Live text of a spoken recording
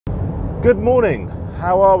Good morning,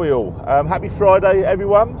 how are we all? Happy Friday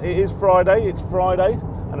everyone. It is Friday, it's Friday,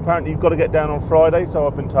 and apparently you've got to get down on Friday, so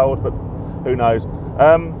I've been told, but who knows.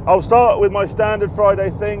 I'll start with my standard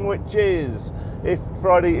Friday thing, which is, if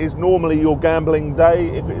Friday is normally your gambling day,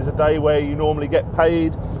 if it is a day where you normally get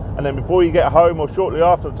paid, and then before you get home or shortly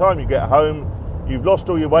after the time you get home, you've lost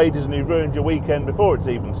all your wages and you've ruined your weekend before it's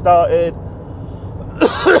even started,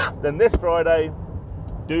 then this Friday,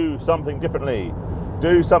 do something differently.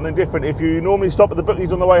 Do something different. If you normally stop at the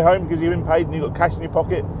bookies on the way home because you've been paid and you've got cash in your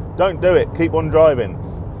pocket, don't do it. Keep on driving.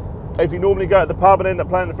 If you normally go to the pub and end up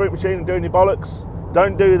playing the fruit machine and doing your bollocks,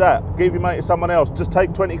 don't do that. Give your mate to someone else. Just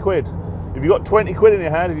take 20 quid. If you've got 20 quid in your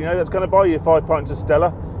hand and you know that's going to buy you 5 pints of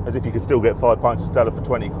Stella, as if you could still get 5 pints of Stella for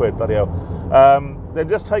 20 quid, bloody hell, then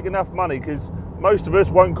just take enough money, because most of us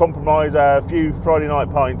won't compromise a few Friday night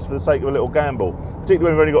pints for the sake of a little gamble,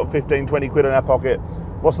 particularly when we've only got 15, 20 quid in our pocket.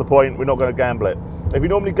 What's the point? We're not going to gamble it. If you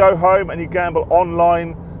normally go home and you gamble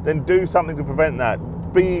online, then do something to prevent that.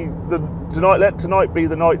 Let tonight be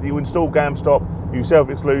the night that you install GamStop, you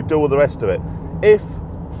self-exclude, do all the rest of it. If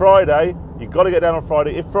Friday, you've got to get down on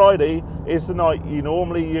Friday, if Friday is the night you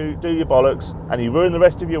normally do your bollocks and you ruin the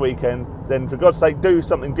rest of your weekend, then for God's sake, do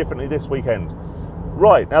something differently this weekend.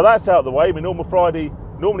 Right, now that's out of the way. My normally Friday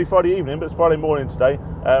evening, but it's Friday morning today.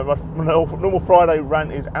 My normal Friday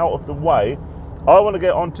rant is out of the way. I want to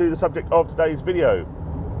get on to the subject of today's video,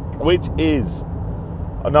 which is,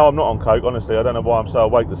 no, I'm not on coke, honestly, I don't know why I'm so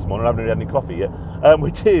awake this morning, I haven't even had any coffee yet,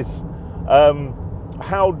 which is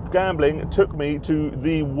how gambling took me to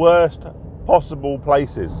the worst possible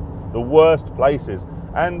places,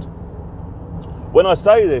 and when I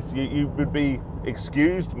say this, you would be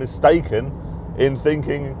excused, mistaken, in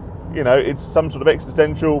thinking, you know, it's some sort of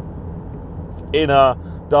existential inner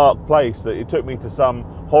dark place, that it took me to some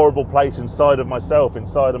horrible place inside of myself,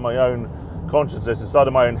 inside of my own consciousness, inside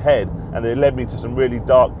of my own head, and it led me to some really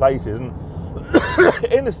dark places. And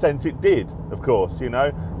in a sense it did, of course. You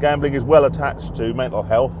know, gambling is well attached to mental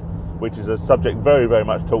health, which is a subject very, very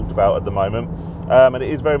much talked about at the moment, and it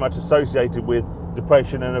is very much associated with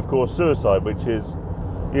depression and of course suicide, which is,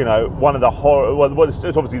 you know, one of the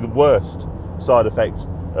it's obviously the worst side effect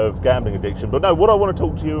of gambling addiction. But no, what I want to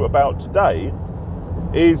talk to you about today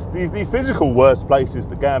is the physical worst places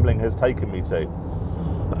that gambling has taken me to.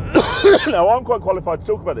 Now, I'm quite qualified to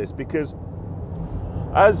talk about this because,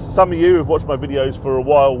 as some of you who have watched my videos for a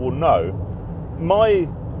while will know, my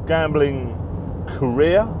gambling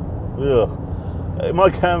career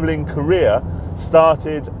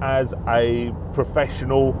started as a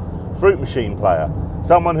professional fruit machine player.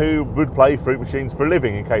 Someone who would play fruit machines for a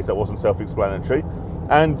living, in case that wasn't self-explanatory.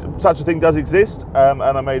 And such a thing does exist, and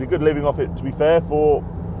I made a good living off it, to be fair, for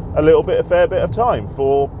a fair bit of time,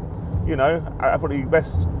 for, you know, probably the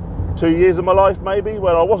best 2 years of my life maybe,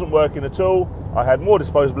 where I wasn't working at all. I had more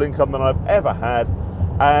disposable income than I've ever had,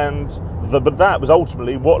 but that was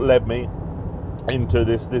ultimately what led me into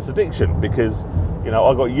this addiction, because, you know,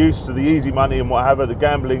 I got used to the easy money and whatever the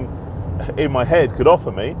gambling in my head could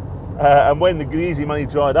offer me, and when the easy money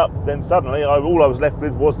dried up, then suddenly all I was left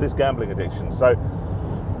with was this gambling addiction. So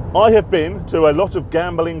I have been to a lot of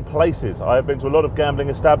gambling places. I have been to a lot of gambling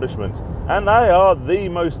establishments, and they are the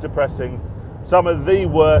most depressing, some of the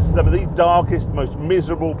worst, some of the darkest, most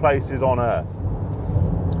miserable places on earth.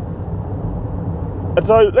 And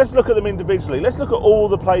so let's look at them individually. Let's look at all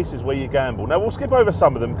the places where you gamble. Now, we'll skip over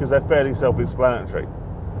some of them because they're fairly self-explanatory.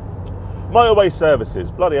 Motorway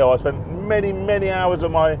services. Bloody hell, I spent many, many hours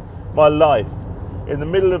of my life in the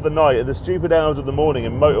middle of the night, at the stupid hours of the morning,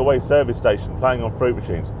 in motorway service station playing on fruit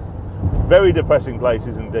machines. Very depressing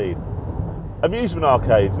places indeed. Amusement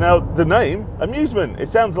arcades. Now, the name, amusement, it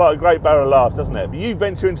sounds like a great barrel of laughs, doesn't it? But you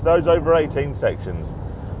venture into those over 18 sections,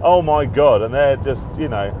 oh my God, and they're just, you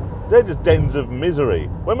know, they're just dens of misery.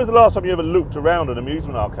 When was the last time you ever looked around an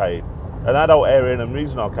amusement arcade, an adult area in an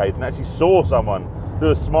amusement arcade, and actually saw someone who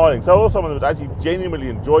was smiling, saw someone that was actually genuinely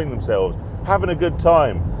enjoying themselves, having a good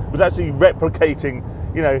time, was actually replicating,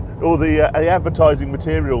 you know, all the advertising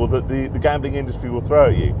material that the gambling industry will throw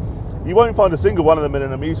at you? You won't find a single one of them in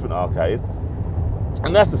an amusement arcade,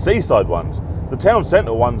 and that's the seaside ones. The town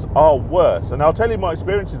centre ones are worse, and I'll tell you my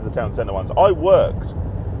experiences of the town centre ones. I worked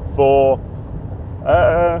for,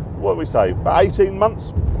 what do we say, about 18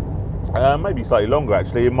 months, maybe slightly longer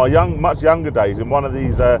actually, in my much younger days, in one of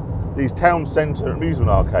these town centre amusement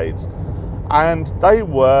arcades, and they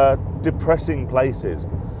were depressing places.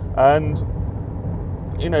 And,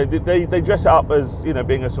 you know, they dress it up as, you know,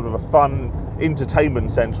 being a sort of a fun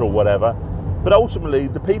entertainment centre or whatever, but ultimately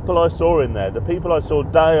the people I saw in there, the people I saw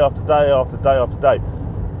day after day after day after day,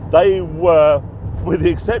 they were with the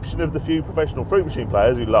exception of the few professional fruit machine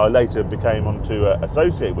players who I later became on to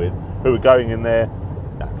associate with, who were going in there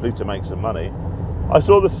naturally to make some money, I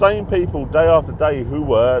saw the same people day after day who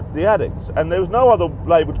were the addicts, and there was no other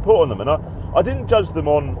label to put on them. And I didn't judge them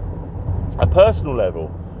on a personal level,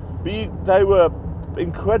 but they were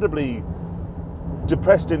incredibly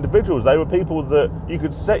depressed individuals. They were people that you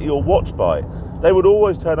could set your watch by. They would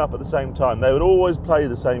always turn up at the same time. They would always play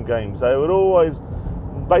the same games. They would always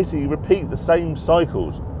basically repeat the same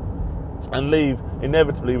cycles and leave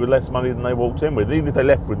inevitably with less money than they walked in with. Even if they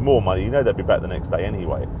left with more money, you know they'd be back the next day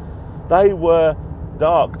anyway. They were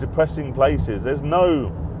dark, depressing places. There's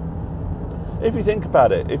no, if you think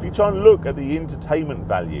about it, if you try and look at the entertainment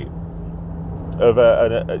value of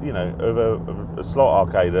a slot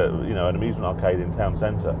arcade, an amusement arcade in town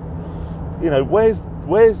centre, where's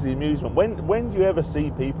the amusement? When do you ever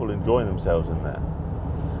see people enjoying themselves in there?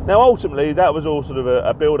 Now, ultimately, that was all sort of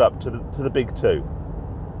a build-up to the big two.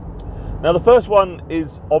 Now, the first one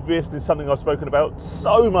is obvious. It's something I've spoken about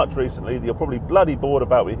so much recently that you're probably bloody bored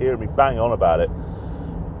about me hearing me bang on about it,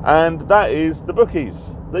 and that is the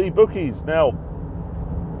bookies. The bookies. Now,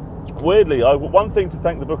 weirdly, one thing to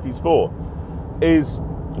thank the bookies for is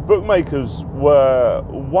bookmakers were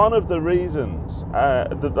one of the reasons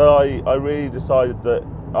that I really decided that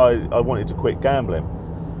I wanted to quit gambling.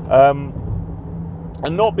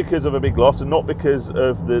 And not because of a big loss, and not because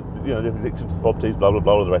of the addiction to FOBTs, blah blah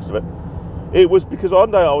blah, all the rest of it. It was because one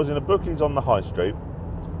day I was in a bookies on the high street,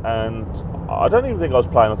 and I don't even think I was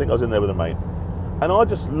playing. I think I was in there with a mate, and I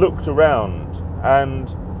just looked around. And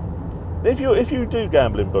if you do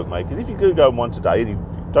gambling, bookmakers, if you do go on one today and you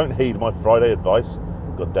don't heed my Friday advice,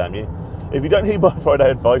 God damn you, if you don't heed my Friday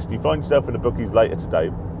advice and you find yourself in the bookies later today,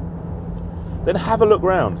 then have a look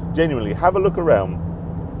around. Genuinely, have a look around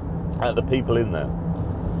at the people in there.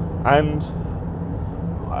 And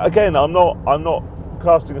again, I'm not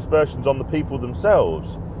casting aspersions on the people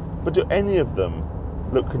themselves, but do any of them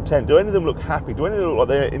look content? Do any of them look happy? Do any of them look like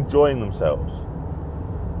they're enjoying themselves?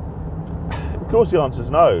 Of course the answer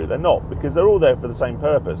is no, they're not, because they're all there for the same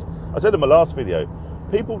purpose. I said in my last video,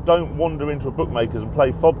 people don't wander into a bookmaker's and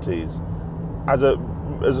play FOBTs as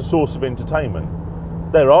a source of entertainment.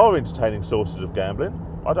 There are entertaining sources of gambling.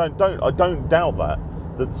 I don't doubt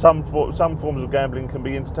that some forms of gambling can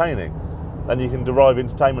be entertaining and you can derive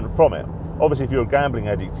entertainment from it. Obviously, if you're a gambling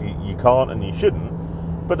addict, you can't and you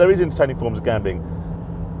shouldn't, but there is entertaining forms of gambling.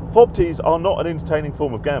 FOBTs are not an entertaining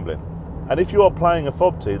form of gambling, and if you are playing a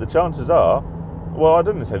FOBT, the chances are, well, I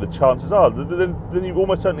didn't say the chances are, then you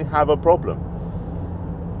almost certainly have a problem.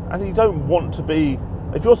 And you don't want to be,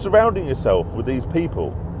 if you're surrounding yourself with these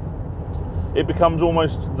people, it becomes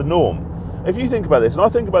almost the norm. If you think about this, and I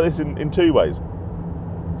think about this in two ways.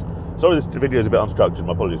 Sorry, this video is a bit unstructured,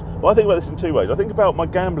 my apologies. But I think about this in two ways. I think about my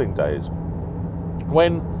gambling days,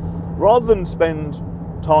 when rather than spend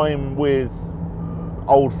time with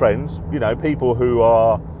old friends, people who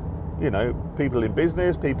are, people in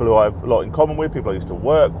business, people who I have a lot in common with, people I used to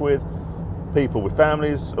work with, people with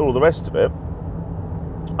families, all the rest of it,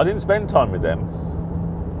 I didn't spend time with them.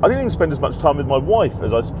 I didn't even spend as much time with my wife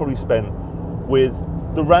as I probably spent with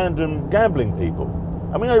the random gambling people.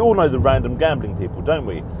 I mean, I all know the random gambling people, don't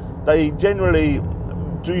we? You generally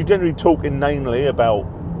talk inanely about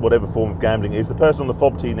whatever form of gambling it is. The person on the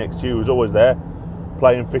FOBT next to you is always there,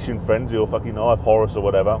 playing Fishing Frenzy or fucking Knife Horus or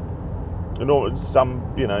whatever. And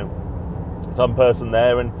some person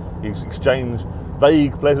there, and you exchange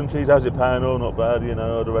vague pleasantries. How's it paying? Oh, not bad,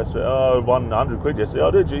 all the rest of it. Oh, 100 quid yesterday.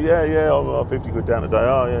 Oh, did you? Yeah, I'm 50 quid down today.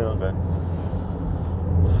 Oh, yeah,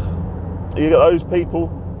 okay. You got those people.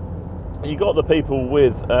 You got the people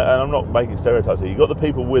with, and I'm not making stereotypes here, you got the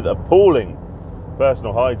people with appalling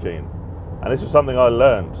personal hygiene. And this was something I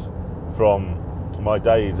learned from my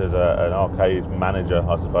days as an arcade manager,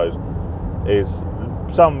 I suppose, is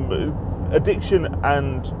some addiction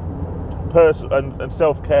and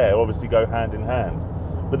self-care obviously go hand in hand.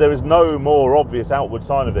 But there is no more obvious outward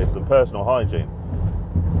sign of this than personal hygiene.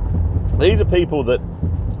 These are people that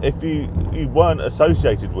if you weren't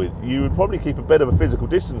associated with, you would probably keep a bit of a physical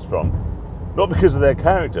distance from. Not because of their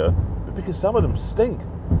character, but because some of them stink.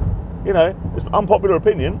 It's an unpopular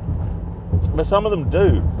opinion, but some of them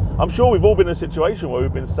do. I'm sure we've all been in a situation where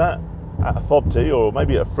we've been sat at a FOBT or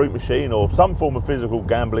maybe at a fruit machine or some form of physical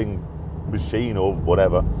gambling machine or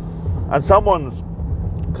whatever, and someone's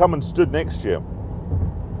come and stood next to you,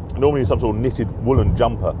 normally in some sort of knitted woolen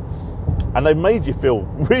jumper, and they've made you feel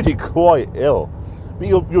really quite ill. But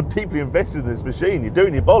you're deeply invested in this machine, you're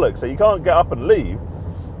doing your bollocks, so you can't get up and leave.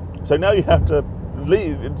 So now you have to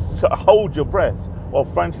hold your breath while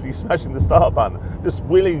frantically smashing the start button, just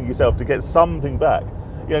willing yourself to get something back.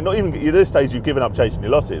 not even at this stage you've given up chasing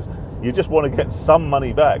your losses. You just want to get some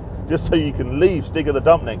money back, just so you can leave Stig of the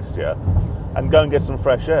Dump next year and go and get some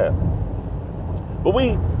fresh air. But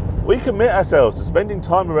we commit ourselves to spending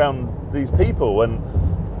time around these people, and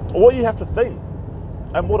what you have to think,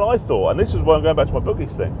 and what I thought, and this is why I'm going back to my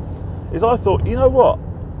bookies thing, is I thought, you know what?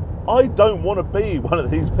 I don't want to be one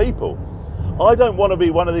of these people. I don't want to be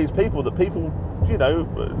one of these people that people,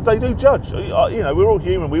 they do judge. We're all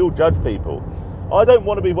human, we all judge people. I don't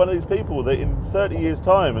want to be one of these people that in 30 years'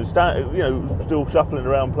 time is still shuffling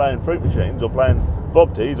around playing fruit machines or playing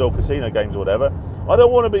vobties or casino games or whatever. I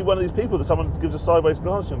don't want to be one of these people that someone gives a sideways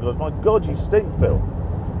glance to and goes, my God, you stink, Phil.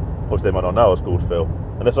 Which they might not know I was called Phil.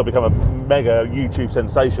 Unless I become a mega YouTube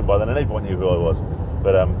sensation by then and everyone knew who I was.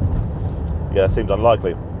 But yeah, it seems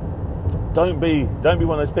unlikely. Don't be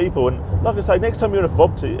one of those people. And like I say, next time you're in a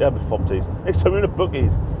fobties, next time you're in a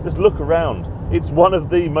bookies, just look around. It's one of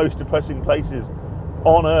the most depressing places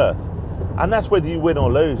on earth. And that's whether you win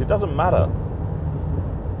or lose. It doesn't matter.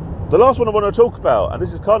 The last one I want to talk about, and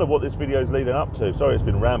this is kind of what this video is leading up to. Sorry, it's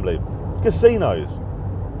been rambling. Casinos.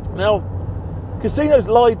 Now, casinos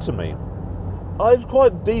lied to me. I was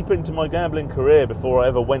quite deep into my gambling career before I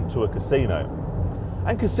ever went to a casino.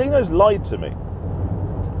 And casinos lied to me.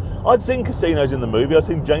 I'd seen casinos in the movie. I'd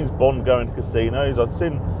seen James Bond going to casinos. I'd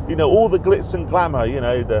seen, all the glitz and glamour,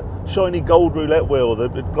 the shiny gold roulette wheel, the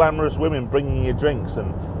glamorous women bringing you drinks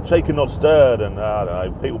and shaken not stirred, and I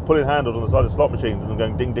don't know, people pulling handles on the side of slot machines and them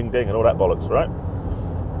going ding, ding, ding and all that bollocks, right?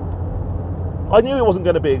 I knew it wasn't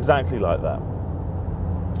going to be exactly like that.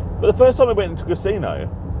 But the first time I went into a casino,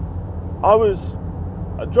 I was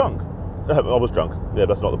drunk. I was drunk. Yeah,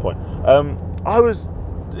 that's not the point.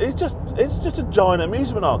 It's just a giant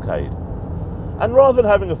amusement arcade. And rather than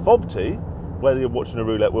having a fobty, where you're watching a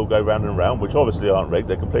roulette wheel go round and round, which obviously aren't rigged,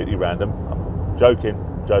 they're completely random. I'm joking.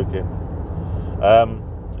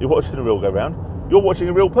 You're watching a wheel go round, you're watching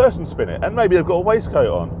a real person spin it, and maybe they've got a waistcoat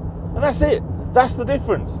on. And that's it. That's the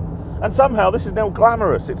difference. And somehow this is now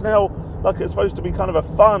glamorous. It's now like it's supposed to be kind of a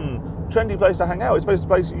fun, trendy place to hang out. It's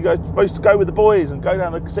supposed to go with the boys and go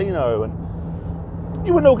down to the casino, and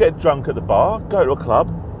you wouldn't all get drunk at the bar, go to a club,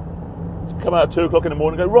 come out at 2 o'clock in the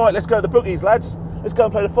morning and go, right, let's go to the bookies, lads. Let's go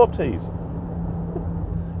and play the fobties.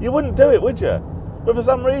 You wouldn't do it, would you? But for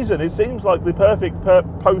some reason, it seems like the perfect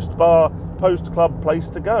post-bar, post-club place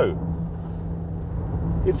to go.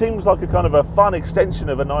 It seems like a kind of a fun extension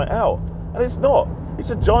of a night out. And it's not. It's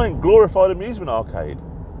a giant glorified amusement arcade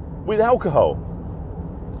with alcohol.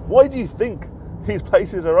 Why do you think these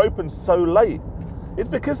places are open so late? It's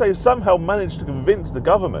because they've somehow managed to convince the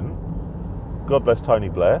government, God bless Tony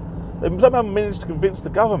Blair, they've somehow managed to convince the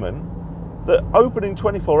government that opening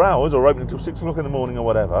 24 hours or opening until 6 o'clock in the morning or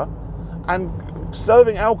whatever, and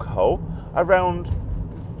serving alcohol around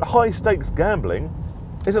high stakes gambling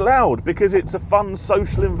is allowed because it's a fun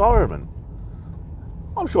social environment.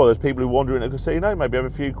 I'm sure there's people who wander into a casino, maybe have a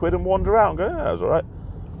few quid and wander out and go, yeah, that's all right.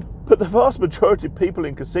 But the vast majority of people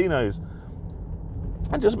in casinos,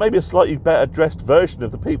 and just maybe a slightly better dressed version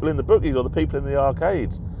of the people in the bookies or the people in the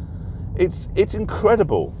arcades, it's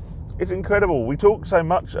incredible. It's incredible. We talk so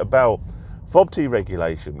much about FOBT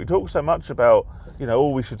regulation. We talk so much about,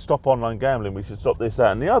 we should stop online gambling, we should stop this,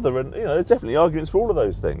 that and the other, and there's definitely arguments for all of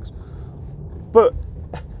those things. But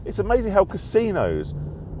it's amazing how casinos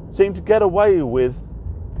seem to get away with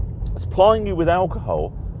supplying you with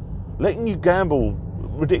alcohol, letting you gamble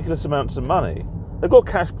ridiculous amounts of money. They've got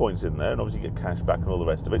cash points in there, and obviously you get cash back and all the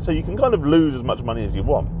rest of it, so you can kind of lose as much money as you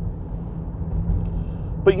want.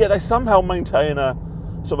 But yet they somehow maintain a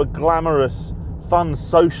sort of a glamorous, fun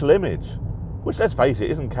social image, which, let's face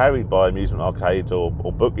it, isn't carried by amusement arcades or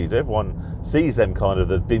bookies. Everyone sees them kind of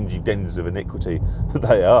the dingy dens of iniquity that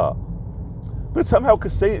they are. But somehow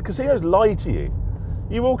casinos lie to you.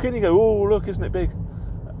 You walk in, you go, oh, look, isn't it big?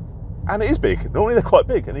 And it is big. Normally they're quite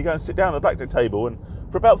big. And you go and sit down at the blackjack table, and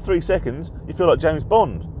for about 3 seconds, you feel like James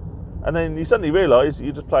Bond. And then you suddenly realise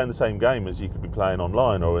you're just playing the same game as you could be playing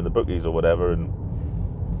online or in the bookies or whatever, and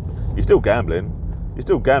you're still gambling.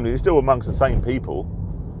 You're still amongst the same people,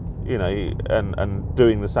 and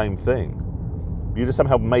doing the same thing. You're just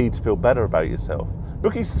somehow made to feel better about yourself.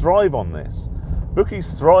 Bookies thrive on this.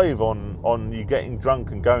 Bookies thrive on you getting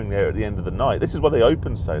drunk and going there at the end of the night. This is why they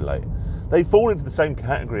open so late. They fall into the same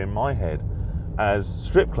category in my head as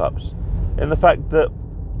strip clubs, in the fact that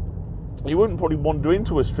you wouldn't probably wander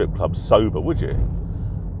into a strip club sober, would you?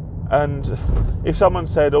 And if someone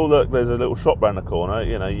said, oh look, there's a little shop round the corner,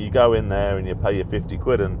 you go in there and you pay your 50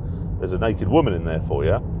 quid and there's a naked woman in there for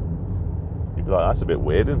you, you'd be like, that's a bit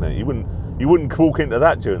weird, isn't it? You wouldn't walk into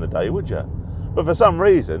that during the day, would you? But for some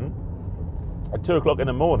reason, at 2 o'clock in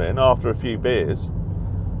the morning, after a few beers,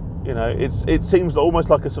 You know, it seems almost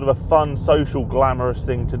like a sort of a fun, social, glamorous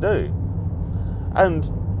thing to do. And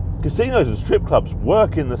casinos and strip clubs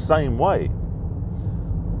work in the same way.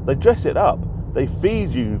 They dress it up. They feed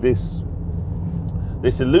you this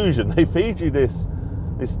illusion. They feed you this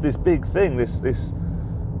big thing. This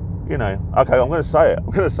you know. Okay, I'm going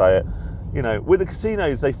to say it. You know, with the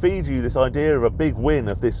casinos, they feed you this idea of a big win,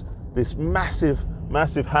 of this massive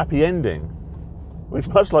happy ending, which,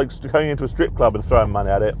 much like going into a strip club and throwing money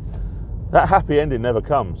at it, that happy ending never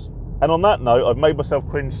comes. And on that note, I've made myself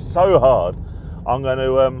cringe so hard, I'm going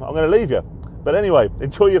to leave you. But anyway,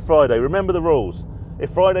 enjoy your Friday. Remember the rules.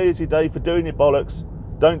 If Friday is your day for doing your bollocks,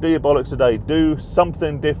 don't do your bollocks today. Do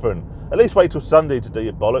something different. At least wait till Sunday to do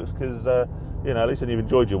your bollocks, because you know, at least then you've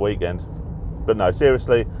enjoyed your weekend. But no,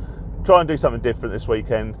 seriously, try and do something different this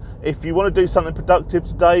weekend. If you want to do something productive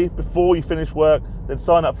today before you finish work, then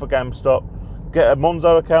sign up for GamStop. Get a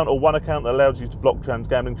Monzo account or one account that allows you to block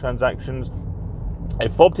gambling transactions.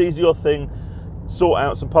 If FOBT is your thing, sort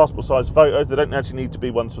out some passport size photos. They don't actually need to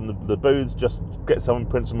be ones from the booths. Just get someone,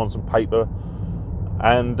 print them on some paper,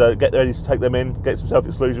 and get ready to take them in. Get some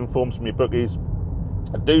self-exclusion forms from your bookies.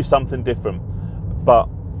 Do something different, but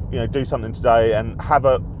you know, do something today, and have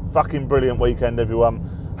a fucking brilliant weekend,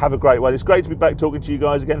 everyone. Have a great one. It's great to be back talking to you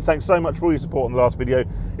guys again. Thanks so much for all your support on the last video.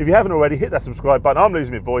 If you haven't already, hit that subscribe button. I'm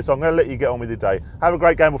losing my voice, so I'm going to let you get on with your day. Have a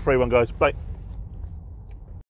great gamble-free one, guys. Bye.